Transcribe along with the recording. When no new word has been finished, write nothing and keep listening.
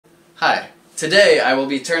Hi. Today I will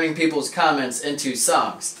be turning people's comments into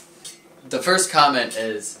songs. The first comment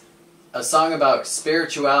is a song about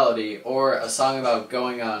spirituality or a song about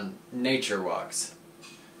going on nature walks.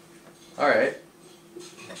 Alright.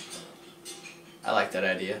 I like that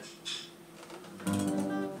idea.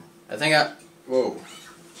 Whoa.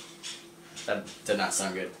 That did not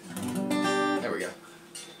sound good. There we go.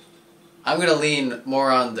 I'm gonna lean more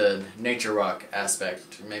on the nature walk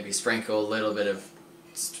aspect. Maybe sprinkle a little bit of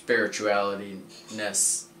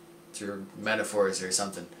spirituality-ness through metaphors or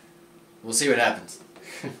something. We'll see what happens.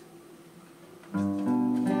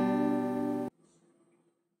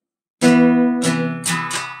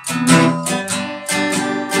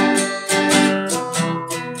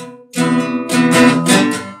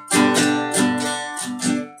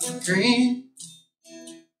 Green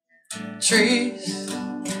trees,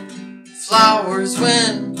 flowers,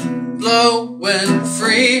 wind blowing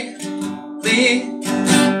freely.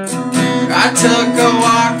 I took a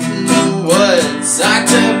walk in the woods. I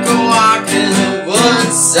took a walk in the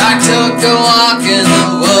woods. I took a walk in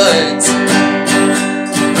the woods.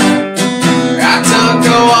 I took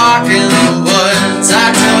a walk in the woods. I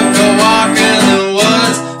took a walk in the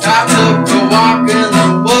woods. I took a walk in the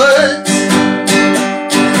woods.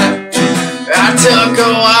 I took a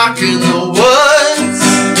walk in the woods.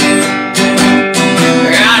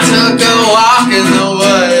 I took a walk in the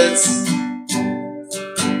woods.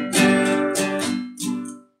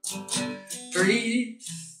 Breathe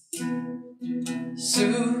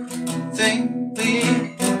soothingly.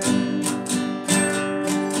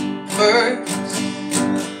 Birds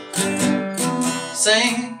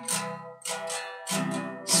sing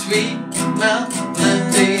sweet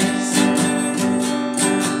melodies.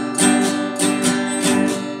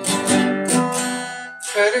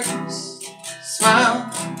 Critters smile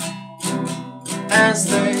as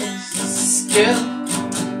they skip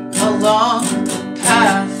along the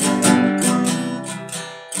path.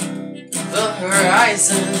 The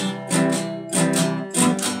horizon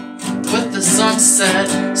with the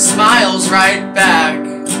sunset smiles right back.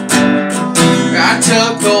 I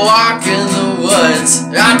took a walk in the woods.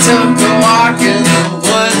 I took a walk in the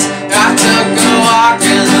woods. I took a walk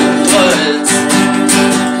in the woods.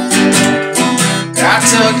 I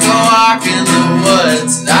took a walk in the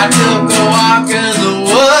woods. I took a walk in the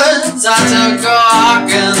woods. I took a walk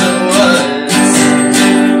in the woods.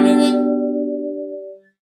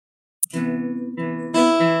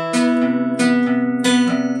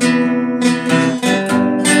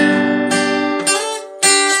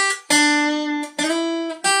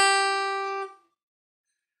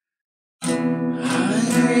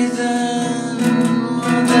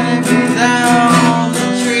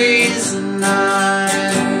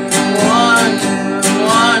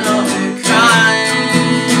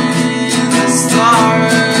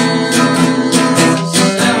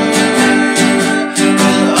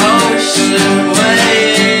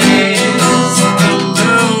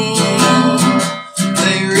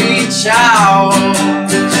 Just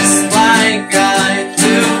like I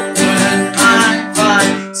do when I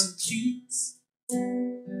find some trees.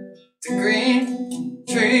 The green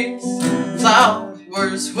trees,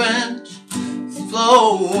 flowers, wind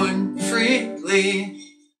flowing freely.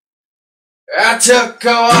 I took a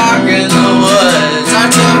walk in the woods. I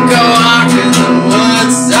took a walk in the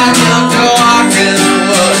woods. I took a walk in the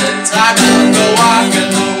woods. I took a walk in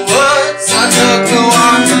the woods. I took a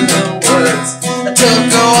walk in the woods. I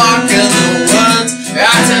took a walk in the woods.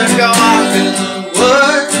 I took a walk in the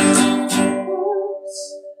woods.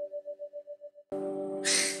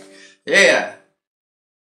 Yeah,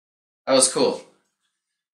 that was cool.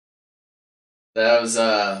 That was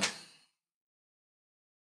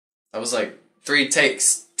like 3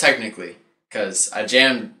 takes technically, cause I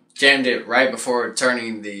jammed it right before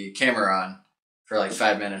turning the camera on for like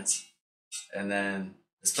 5 minutes, and then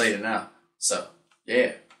just played it now. So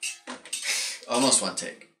yeah, almost 1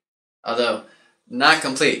 take, although not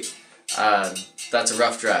complete. That's a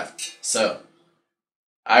rough draft. So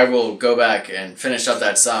I will go back and finish up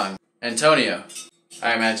that song. Antonio,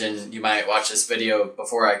 I imagine you might watch this video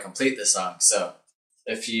before I complete the song. So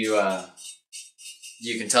if you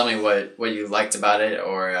you can tell me what you liked about it,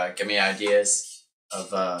 or give me ideas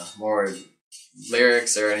of more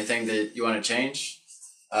lyrics or anything that you want to change.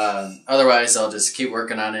 Otherwise, I'll just keep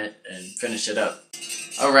working on it and finish it up.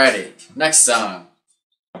 Alrighty, next song.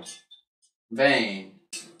 Vain.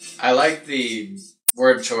 I like the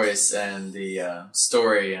word choice and the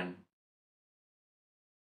story and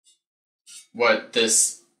what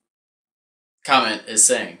this comment is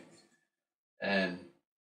saying. And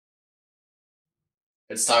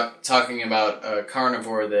it's talking about a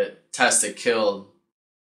carnivore that Testa killed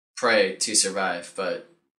pray to survive, but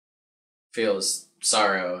feels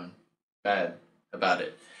sorrow and bad about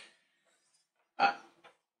it.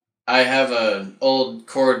 I have an old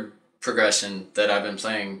chord progression that I've been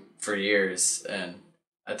playing for years, and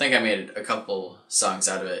I think I made a couple songs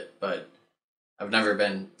out of it, but I've never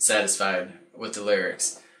been satisfied with the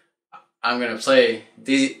lyrics. I'm going to play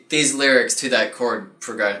these lyrics to that chord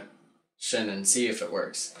progression and see if it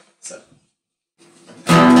works. So.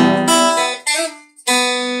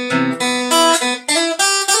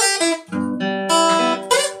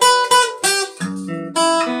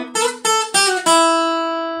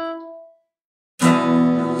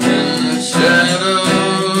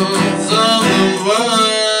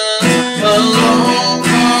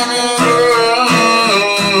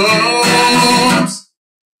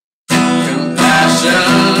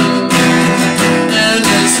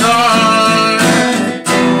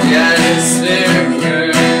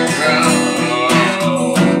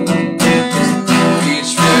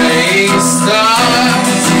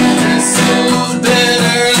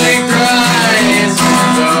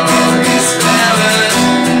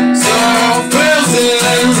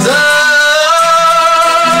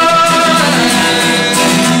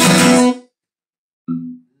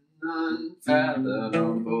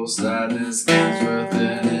 Unfathomable sadness comes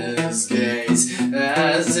within his gaze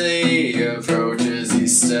as he approaches each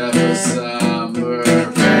step of somber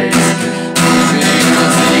pace.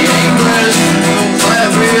 Feels the anguish of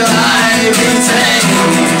every life he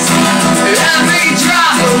takes, every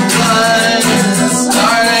drop of blood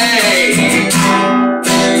starting.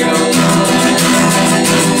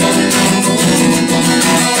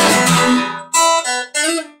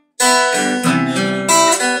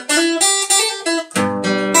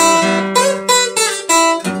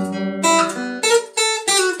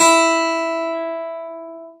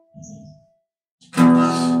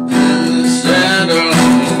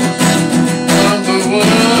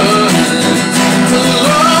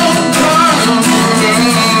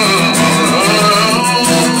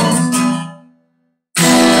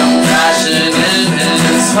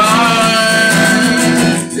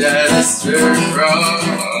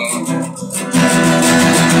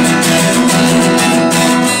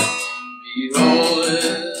 Behold,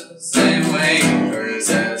 the same wavers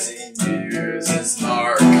as he nears his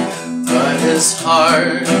mark, but his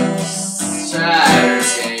heart shatters,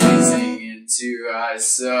 gazing into eyes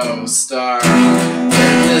so stark. In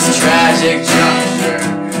this tragic juncture,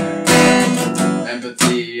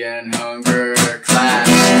 empathy and hunger clash.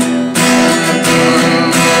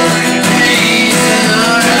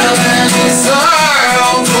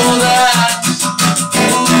 Sorrowful that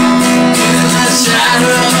in the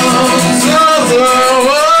shadows of the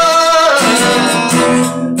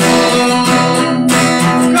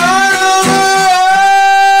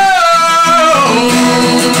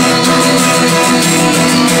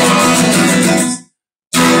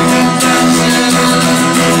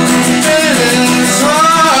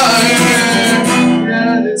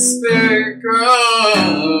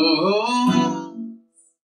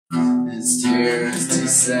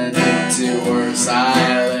descending towards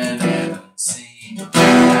island and unseen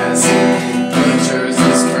as he butchers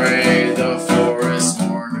his prey, the forest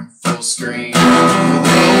mournful scream.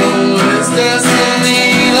 Though his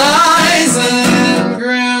destiny lies in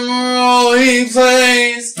grim role he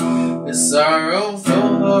plays, his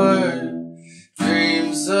sorrowful heart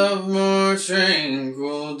dreams of more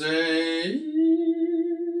tranquil days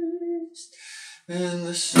in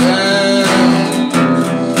the shadows.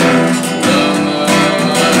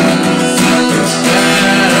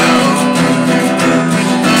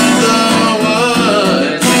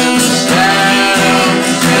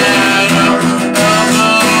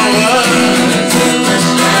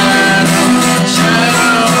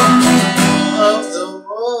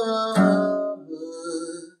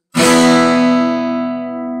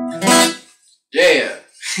 Yeah,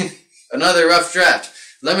 another rough draft.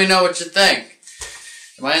 Let me know what you think.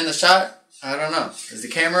 Am I in the shot? I don't know. Is the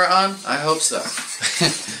camera on? I hope so.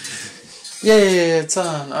 Yeah, it's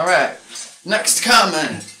on. Alright. Next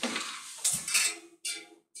comment.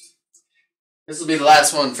 This will be the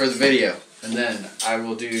last one for the video, and then I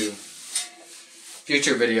will do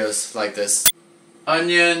future videos like this.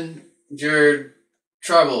 Onion your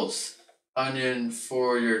troubles. Onion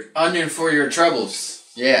for your troubles.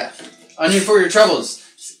 Yeah. Onion for your troubles.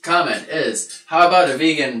 Comment is, how about a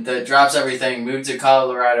vegan that drops everything, moved to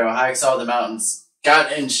Colorado, hikes all the mountains,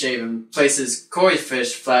 got in shaven, places koi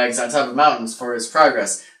fish flags on top of mountains for his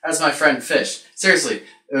progress? That's my friend Fish. Seriously,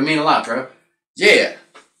 it would mean a lot, bro. Yeah.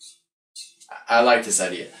 I like this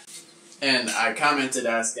idea. And I commented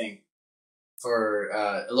asking for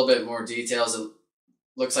a little bit more details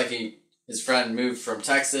looks like his friend moved from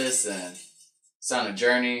Texas and is on a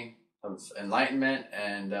journey of enlightenment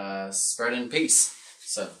and spreading peace.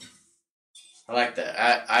 So I like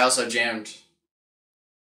that. I also jammed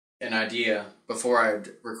an idea before I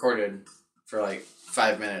recorded for like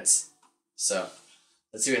 5 minutes. So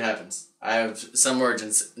let's see what happens. I have some words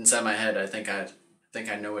inside my head. I think I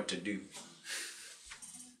know what to do.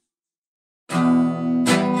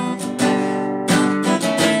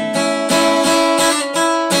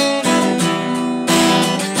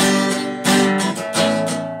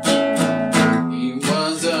 He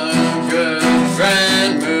was a good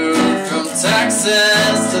friend, moved from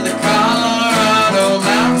Texas to the Colorado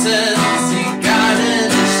mountains. He got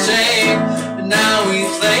into shape, and now he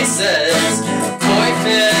places koi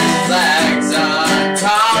fish flags on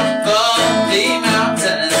top of the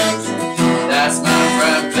mountains. That's my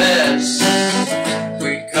friend Fish.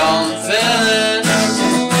 We call him Fish.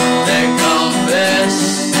 They call him Fish.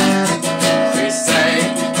 We say,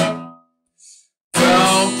 go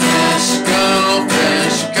fish, go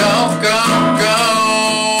fish, go, go, go.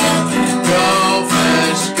 Go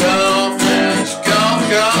fish, go fish, go,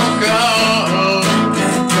 go, go.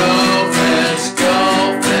 Go fish, go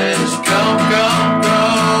fish, go, go, go.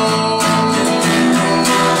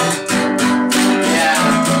 Yeah.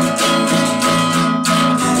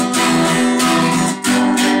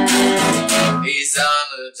 He's on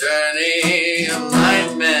a journey of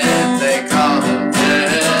enlightenment. They call him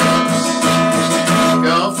Fish.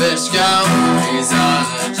 Go fish, go. He's on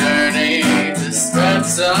a journey to spread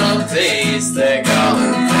some peace. They call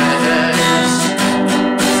him Fish.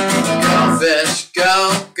 Go fish, go,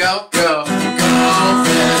 go, go. Go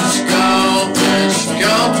fish, go fish,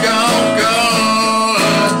 go, go, go.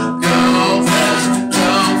 Go fish,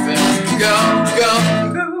 go, go, go.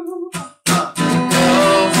 Go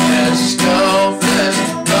fish, go fish,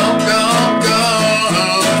 go, go, go.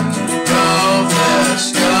 Go fish,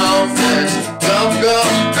 go fish, go, go, go. Go fish, go fish, go, go,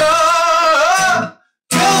 go.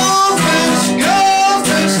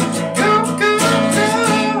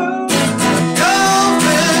 Go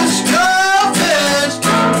fish, go fish, go,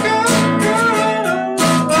 go, go.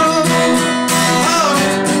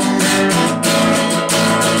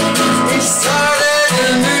 He started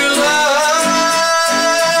a new life.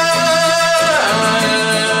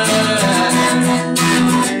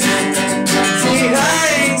 He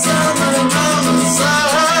hangs on the mountainside,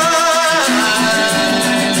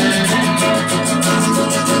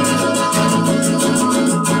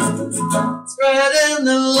 spreading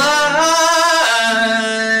the light.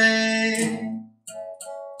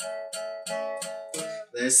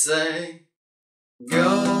 They say,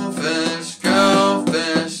 go fish, go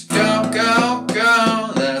fish, go, go,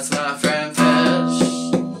 go. That's my friend Fish.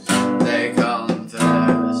 They call him Fish.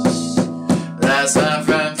 That's my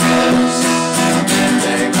friend Fish.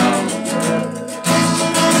 They call him Fish.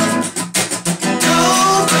 Go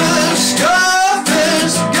fish, go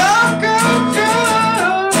fish, go, go, go.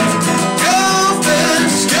 Go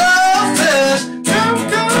fish, go fish, go,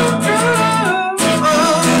 go, go.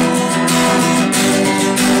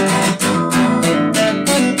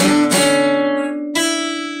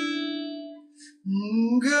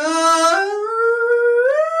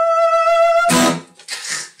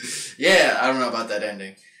 Yeah, I don't know about that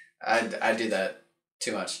ending. I do that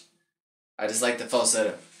too much. I just like the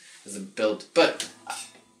falsetto as a build. But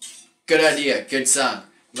good idea, good song.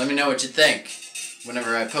 Let me know what you think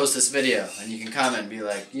whenever I post this video, and you can comment and be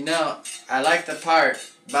like, you know, I like the part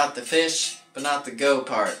about the fish, but not the go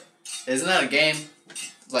part. Isn't that a game?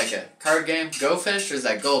 Like a card game? Go fish, or is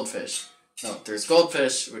that goldfish? No, there's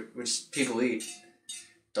goldfish, which people eat.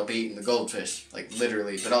 Don't be eating the goldfish, like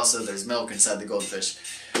literally, but also there's milk inside the goldfish.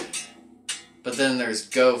 But then there's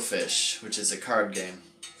Go Fish, which is a card game.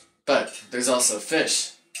 But there's also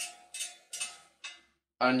Fish.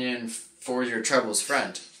 Onion for your troubles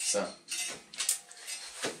friend. So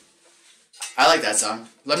I like that song.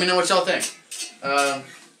 Let me know what y'all think. I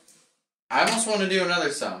almost want to do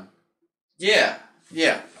another song. Yeah,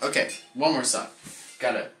 okay. One more song.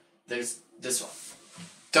 Got it. There's this one.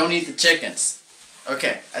 Don't Eat the Chickens.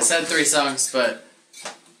 Okay, I said 3 songs, but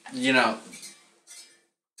you know,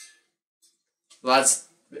 lots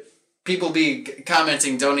people be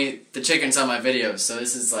commenting don't eat the chickens on my videos, so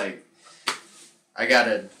this is like I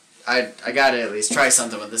gotta at least try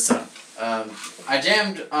something with this song. I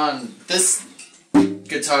jammed on this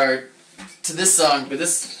guitar to this song, but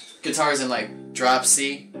this guitar is in like drop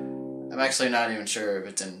C. I'm actually not even sure if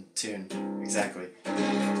it's in tune exactly.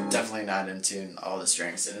 Definitely not in tune all the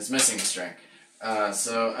strings, and it's missing a string.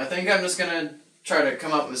 So I think I'm just gonna try to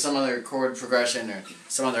come up with some other chord progression or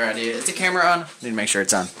some other idea. Is the camera on? Need to make sure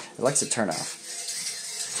it's on. It likes to turn off.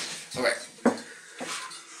 Okay.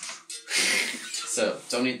 So,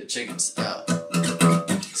 don't eat the chickens.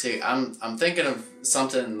 See, I'm thinking of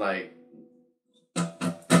something like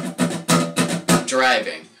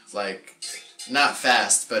driving, like not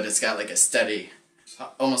fast, but it's got like a steady,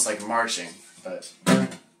 almost like marching, but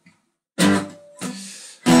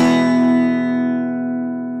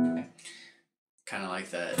kind of like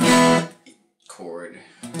that chord.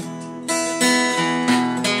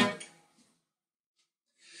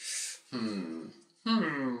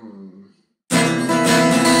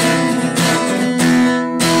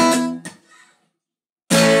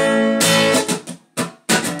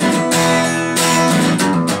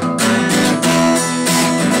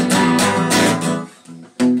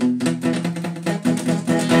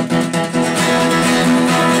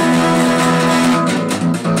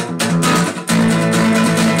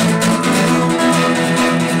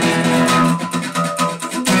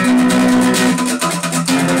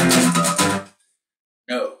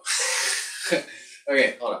 No.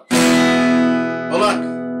 Okay, hold on. Hold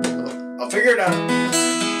on. I'll figure it out.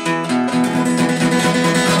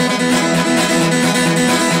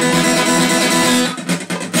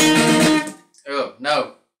 Oh,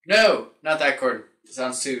 no. No! Not that chord. It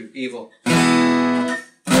sounds too evil.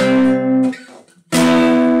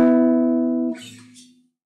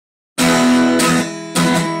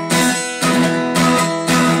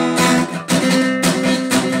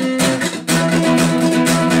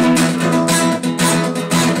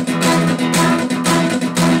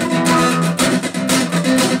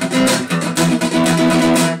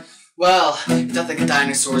 Well, if I thought the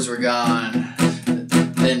dinosaurs were gone,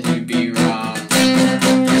 then you'd be wrong.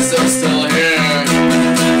 Cause they're still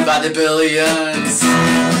here by the billions.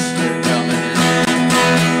 They're coming in.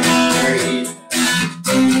 They're eating.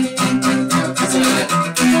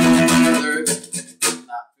 They're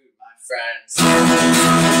not food, my friends.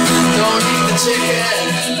 Don't eat the chicken.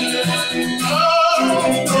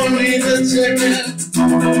 Oh, don't eat the chicken.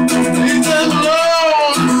 Leave them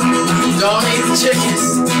alone. Don't eat the chickens.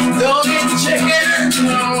 Don't eat the chicken.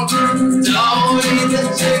 No. Don't eat the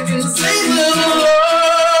chickens. Leave them alone.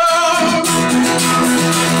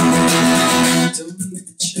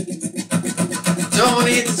 Don't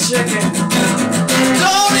eat the chicken. Don't eat the chicken.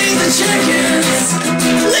 Don't eat the chickens.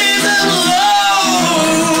 Leave them alone.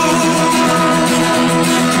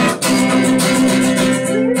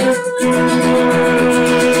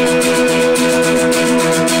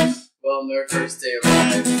 Well, on their first day of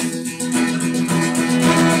life,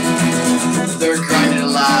 they're grinding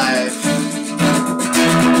alive.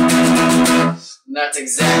 And that's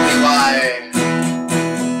exactly why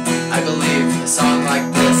I believe a song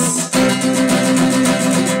like this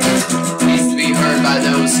needs to be heard by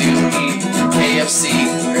those who eat KFC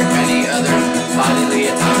or any other bodily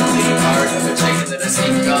autonomy part of a chicken that I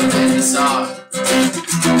speak of in the song.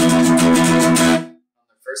 On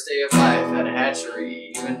the first day of life at a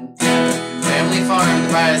hatchery, even family farm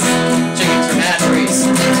that buys chickens from hatcheries.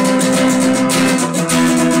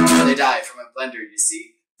 They die from a blender, you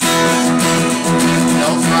see.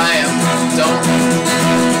 Don't fry them. Don't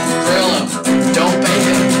grill them. Don't bake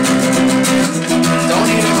them. Don't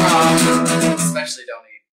eat them raw. Especially don't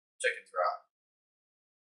eat chickens raw.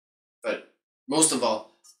 But most of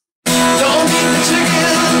all, don't eat the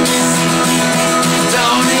chickens.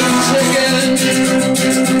 Don't eat the chickens.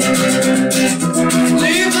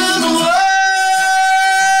 Leave them alone.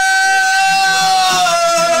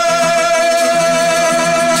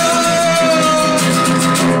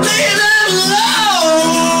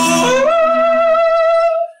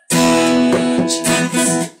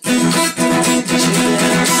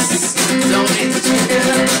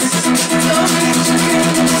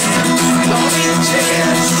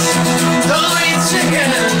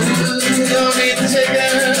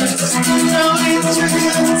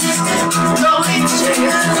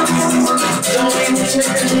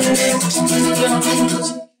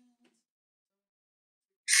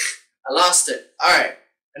 I lost it. Alright.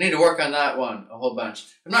 I need to work on that one a whole bunch.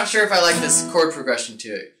 I'm not sure if I like this chord progression to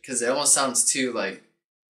it, because it almost sounds too, like,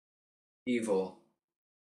 evil.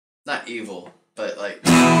 Not evil, but, like,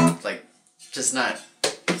 just not.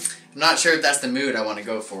 I'm not sure if that's the mood I want to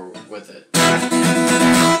go for with it.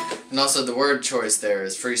 And also the word choice there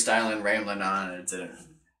is freestyling, rambling on, and it didn't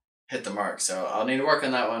hit the mark. So I'll need to work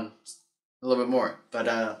on that one a little bit more. But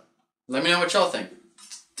let me know what y'all think.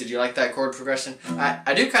 Did you like that chord progression?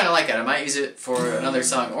 I do kind of like it. I might use it for another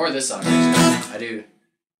song or this song. I do.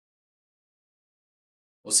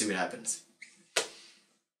 We'll see what happens.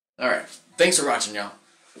 Alright. Thanks for watching, y'all.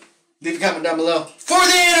 Leave a comment down below. For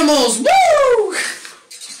the animals! Woo!